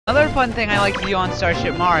Another fun thing I like to do on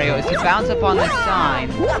Starship Mario is to bounce up on this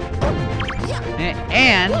sign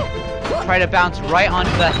and try to bounce right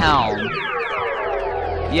onto the helm.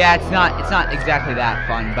 Yeah, it's not exactly that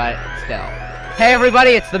fun, but still. Hey everybody,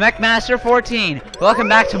 it's the Mick 14. Welcome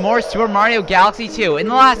back to more Super Mario Galaxy 2. In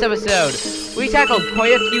the last episode, we tackled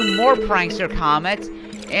quite a few more prankster comets,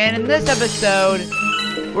 and in this episode,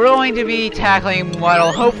 we're going to be tackling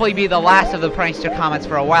what'll hopefully be the last of the prankster comets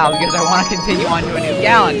for a while, because I want to continue on to a new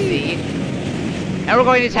galaxy. And we're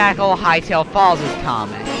going to tackle Hightail Falls'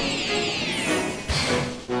 comet.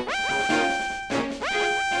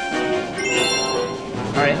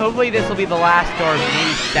 Alright, hopefully this will be the last, or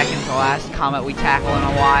maybe second to last comet we tackle in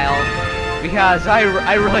a while, because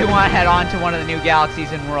I really want to head on to one of the new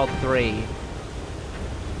galaxies in World 3.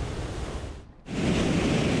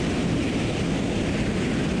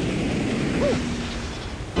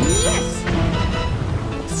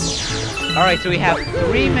 Alright, so we have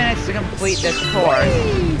 3 minutes to complete this course.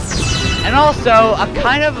 And also,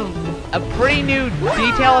 a pretty new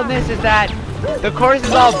detail in this is that the course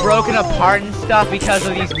is all broken apart and stuff because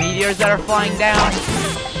of these meteors that are flying down.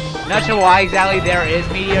 Not sure why exactly there is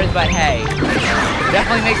meteors, but hey,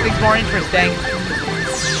 definitely makes things more interesting.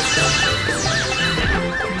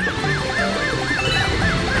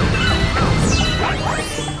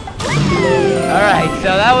 Alright,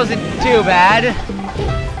 so that wasn't too bad.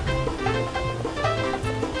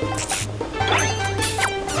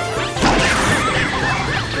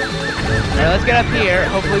 Alright, let's get up here.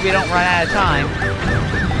 Hopefully we don't run out of time.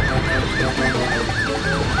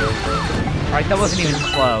 Alright, that wasn't even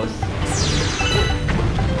close.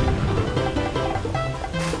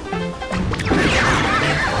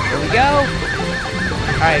 Here we go.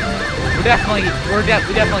 Alright, we definitely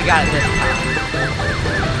got it this time.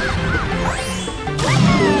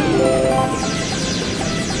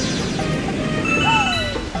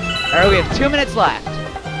 Alright, we have 2 minutes left.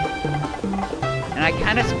 And I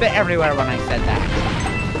kind of spit everywhere when I said that.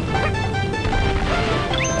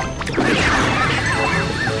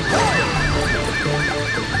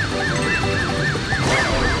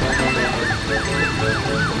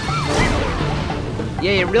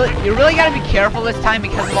 Yeah, you really gotta be careful this time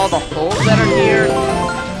because of all the holes that are here.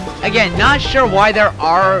 Again, not sure why there's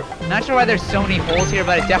so many holes here,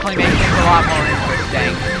 but it definitely makes things a lot more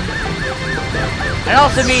interesting. And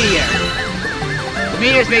also meteors.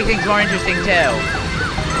 Meteors make things more interesting too.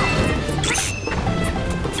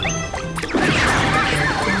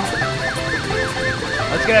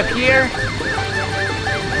 Let's get up here.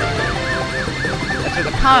 That's where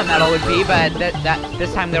the comet medal would be, but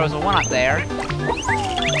this time there was a one up there.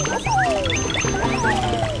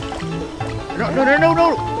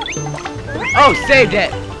 No! Oh, saved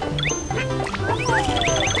it.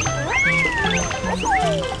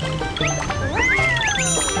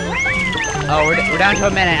 Oh, we're down to a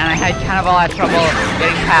minute, and I had kind of a lot of trouble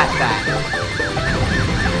getting past that.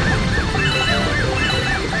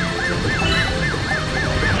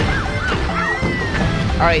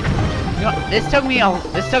 Alright, you know,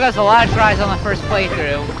 this took us a lot of tries on the first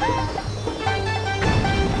playthrough.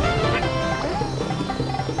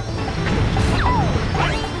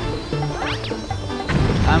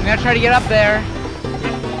 I'm gonna try to get up there.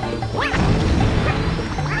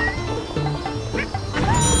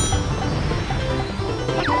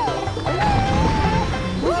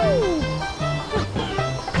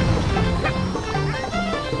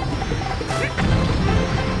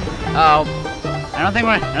 Oh, I don't think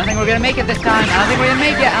we're gonna make it this time. I don't think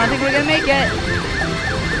we're gonna make it.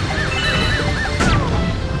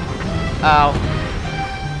 Oh.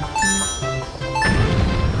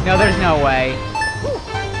 No, there's no way.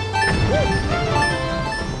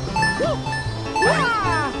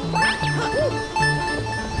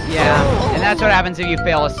 Yeah, and that's what happens if you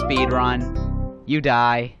fail a speed run. You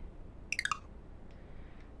die.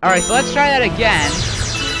 Alright, so let's try that again.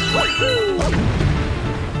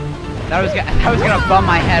 That was gonna bum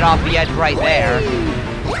my head off the edge right there.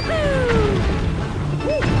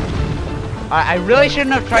 I really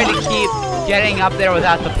shouldn't have tried to keep getting up there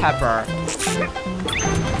without the pepper.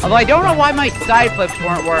 Although I don't know why my side flips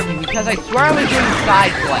weren't working, because I swear I was doing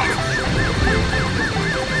side flips.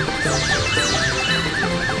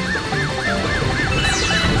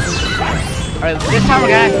 Alright, this time we're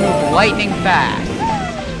gonna have to move lightning fast.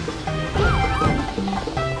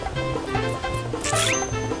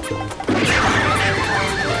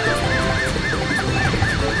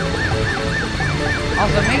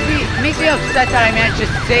 Also, it makes me upset that I managed to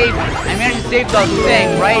save the thing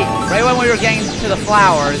right when we were getting to the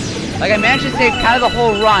flowers. Like, I managed to save kind of the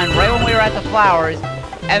whole run right when we were at the flowers,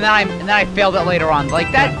 and then I failed it later on.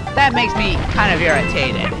 Like that makes me kind of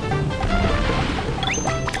irritated.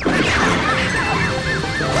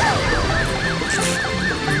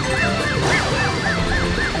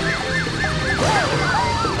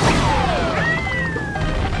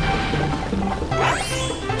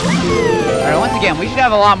 Alright, once again, we should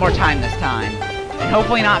have a lot more time this time. And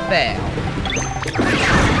hopefully not fail.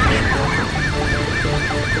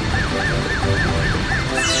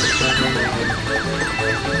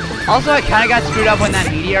 Also, I kind of got screwed up when that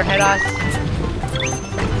meteor hit us.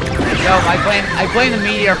 So, I blame the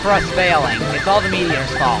meteor for us failing. It's all the meteor's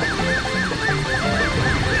fault.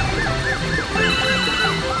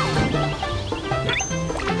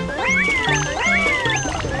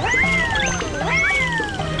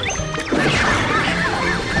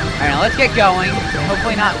 Alright, let's get going.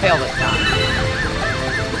 Hopefully not fail this time.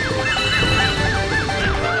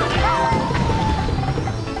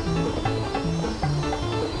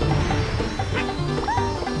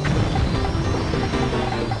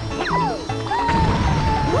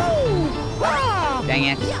 Dang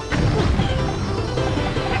it.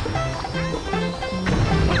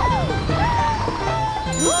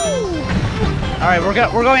 Alright, we're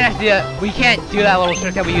going to have to we can't do that little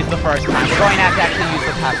trick that we used the first time. We're going to have to actually use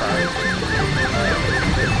the pepper.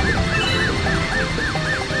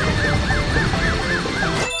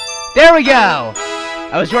 There we go!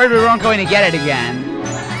 I was worried we weren't going to get it again.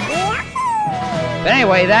 But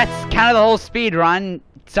anyway, that's kind of the whole speed run.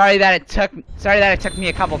 Sorry that it took me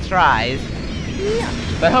a couple tries.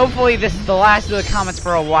 But hopefully this is the last of the comments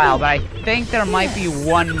for a while, but I think there might be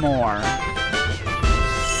one more.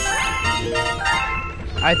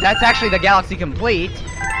 Alright, that's actually the galaxy complete.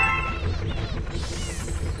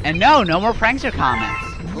 And no more prankster comments.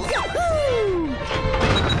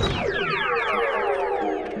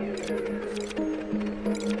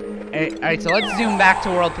 Alright, so let's zoom back to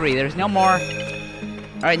World 3. There's no more...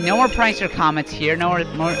 Alright, no more prankster comments here. No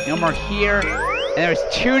more here. And there's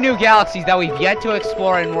 2 new galaxies that we've yet to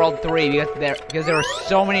explore in World 3 because there were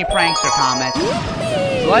so many prankster comments.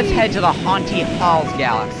 So let's head to the Haunty Halls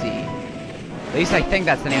Galaxy. At least I think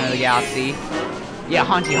that's the name of the galaxy. Yeah,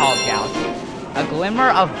 Haunty Halls Galaxy. A glimmer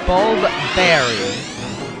of bulb berry.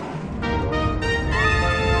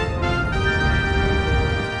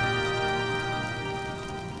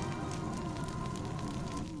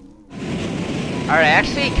 Alright, I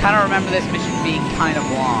actually kind of remember this mission being kind of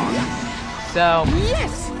long. So,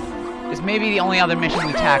 yes! This may be the only other mission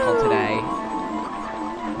we tackle today.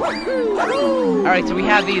 Alright, so we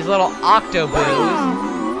have these little octoboos.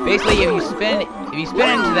 Basically, if you spin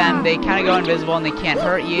into them, they kind of go invisible and they can't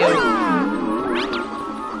hurt you.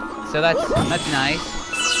 So that's nice.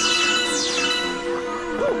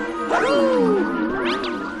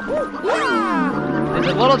 There's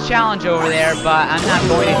a little challenge over there, but I'm not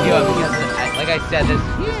going to do it because, like I said, this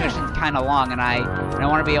mission's kind of long, and I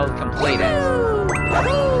want to be able to complete it.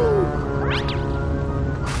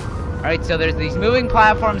 Alright, so there's these moving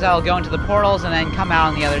platforms that will go into the portals and then come out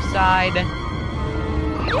on the other side.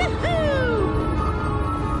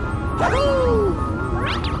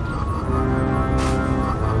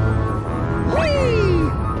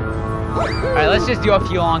 Alright, let's just do a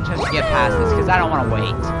few long jumps to get past this, because I don't want to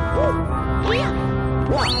wait.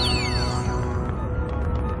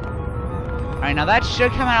 Alright, now that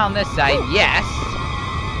should come out on this side. Yes!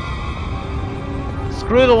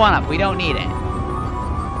 Screw the one-up, we don't need it.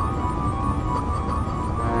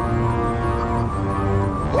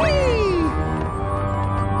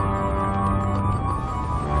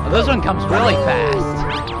 Well, this one comes really fast.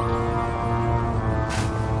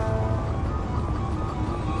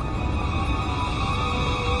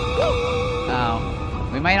 Oh,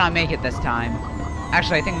 we might not make it this time.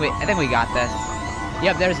 Actually, I think we got this.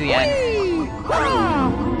 Yep, there's the end.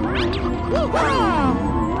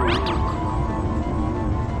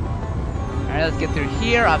 Alright, let's get through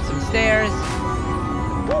here, up some stairs.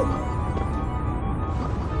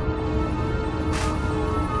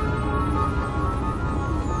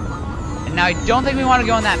 And now I don't think we want to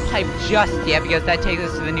go in that pipe just yet, because that takes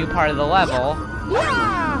us to the new part of the level.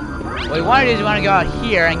 What we want to do is we want to go out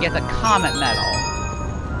here and get the comet medal.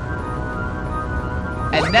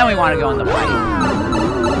 And then we want to go in the pipe.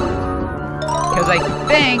 Because I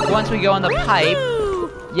think once we go in the pipe,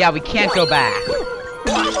 yeah, we can't go back.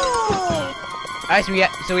 Alright,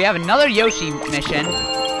 so we have another Yoshi mission.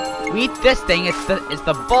 We eat this thing, it's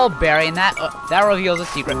the bulb berry, and that reveals a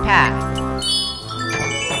secret path.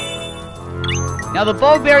 Now the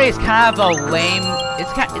bulb berry is kind of a lame,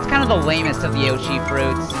 it's kind of the lamest of the Yoshi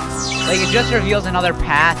fruits. Like, it just reveals another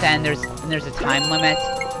path, and there's a time limit.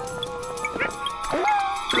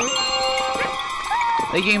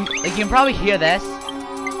 Like you can probably hear this.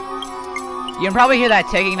 You can probably hear that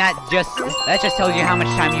ticking. That just tells you how much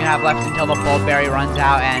time you have left until the bulbberry runs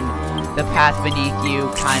out and the path beneath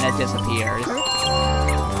you kind of disappears.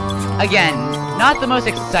 Again, not the most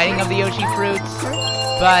exciting of the Yoshi fruits,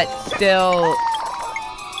 but still,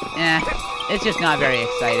 it's just not very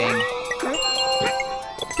exciting.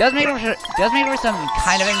 Does make for some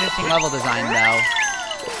kind of interesting level design though.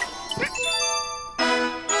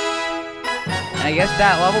 And I guess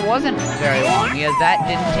that level wasn't very long because that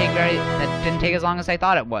didn't take as long as I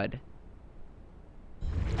thought it would.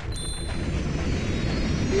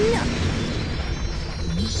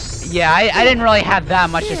 Yeah, I didn't really have that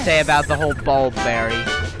much to say about the whole bulbberry.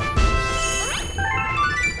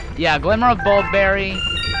 Yeah, Glimmer of Bulbberry.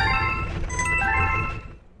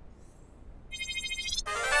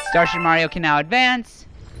 Starship Mario can now advance.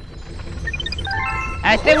 And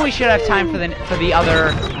I think we should have time for the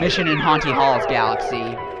other mission in Haunty Hall's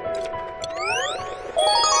Galaxy.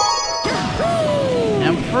 And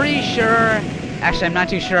I'm pretty sure, actually I'm not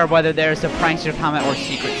too sure whether there's a Prankster Comet or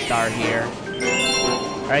Secret Star here.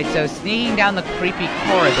 Alright, so sneaking down the creepy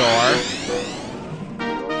corridor.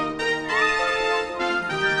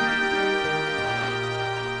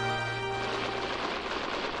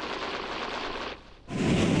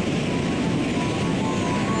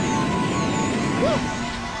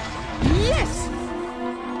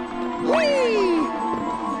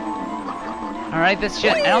 Alright,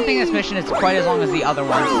 I don't think this mission is quite as long as the other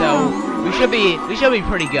one, so we should be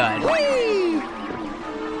pretty good.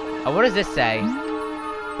 Oh, what does this say?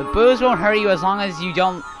 The boos won't hurt you as long as you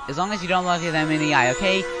don't look at them in the eye,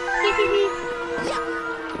 okay?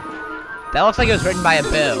 That looks like it was written by a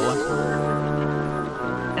boo.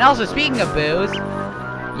 And also, speaking of boos,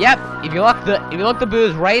 yep, if you look the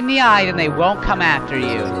boos right in the eye, then they won't come after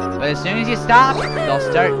you. But as soon as you stop, they'll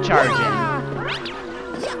start charging.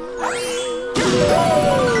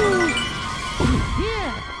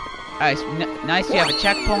 Alright, nice you have a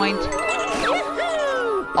checkpoint.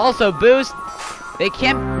 Also, boos, they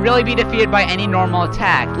can't really be defeated by any normal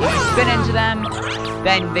attack. If you spin into them,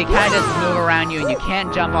 then they kind of just move around you and you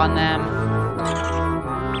can't jump on them.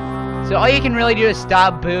 So all you can really do to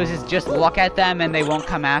stop boos is just look at them and they won't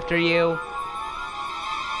come after you.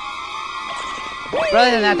 But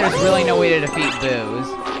other than that, there's really no way to defeat boos.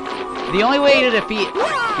 The only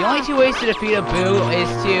two ways to defeat a boo is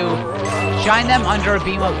to shine them under a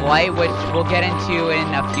beam of light, which we'll get into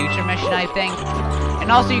in a future mission, I think.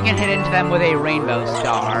 And also you can hit into them with a rainbow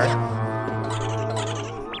star.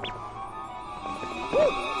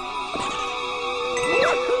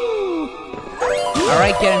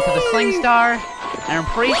 Alright, get into the sling star. And I'm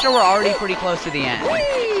pretty sure we're already pretty close to the end.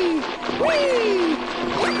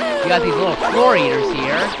 You got these little floor eaters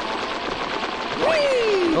here.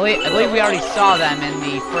 I believe we already saw them in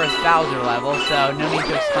the first Bowser level, so no need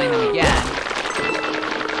to explain them again.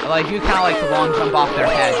 Although I do kind of like to long jump off their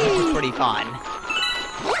heads, which is pretty fun.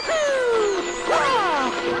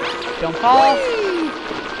 Don't fall.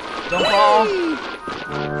 Don't fall.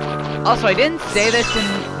 Also, I didn't say this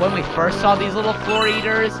when we first saw these little floor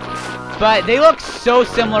eaters, but they look so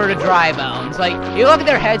similar to dry bones. Like, you look at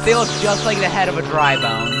their heads, they look just like the head of a dry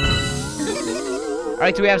bone.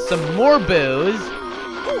 Alright, so we have some more boos.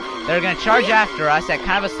 They're gonna charge after us at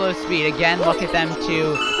kind of a slow speed. Again, look at them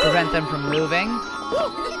to prevent them from moving.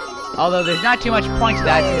 Although there's not too much point to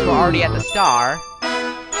that since we're already at the star.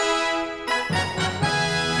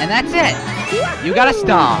 And that's it! You got a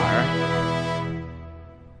star!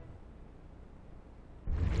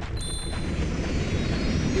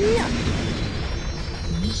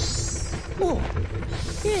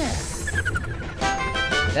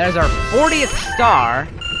 There's our 40th star.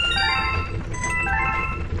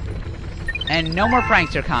 And no more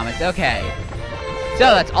Prankster Comets. Okay. So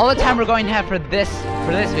that's all the time we're going to have for this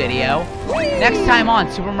video. Next time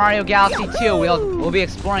on Super Mario Galaxy 2, we'll be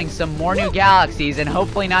exploring some more new galaxies and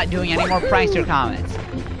hopefully not doing any more Prankster Comets.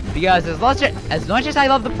 Because as much as I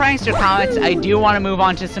love the Prankster Comets, I do want to move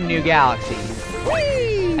on to some new galaxies.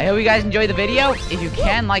 I hope you guys enjoyed the video. If you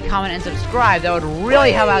can, like, comment, and subscribe. That would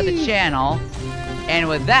really help out the channel. And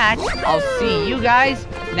with that, I'll see you guys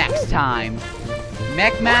next time.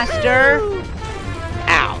 Mech Master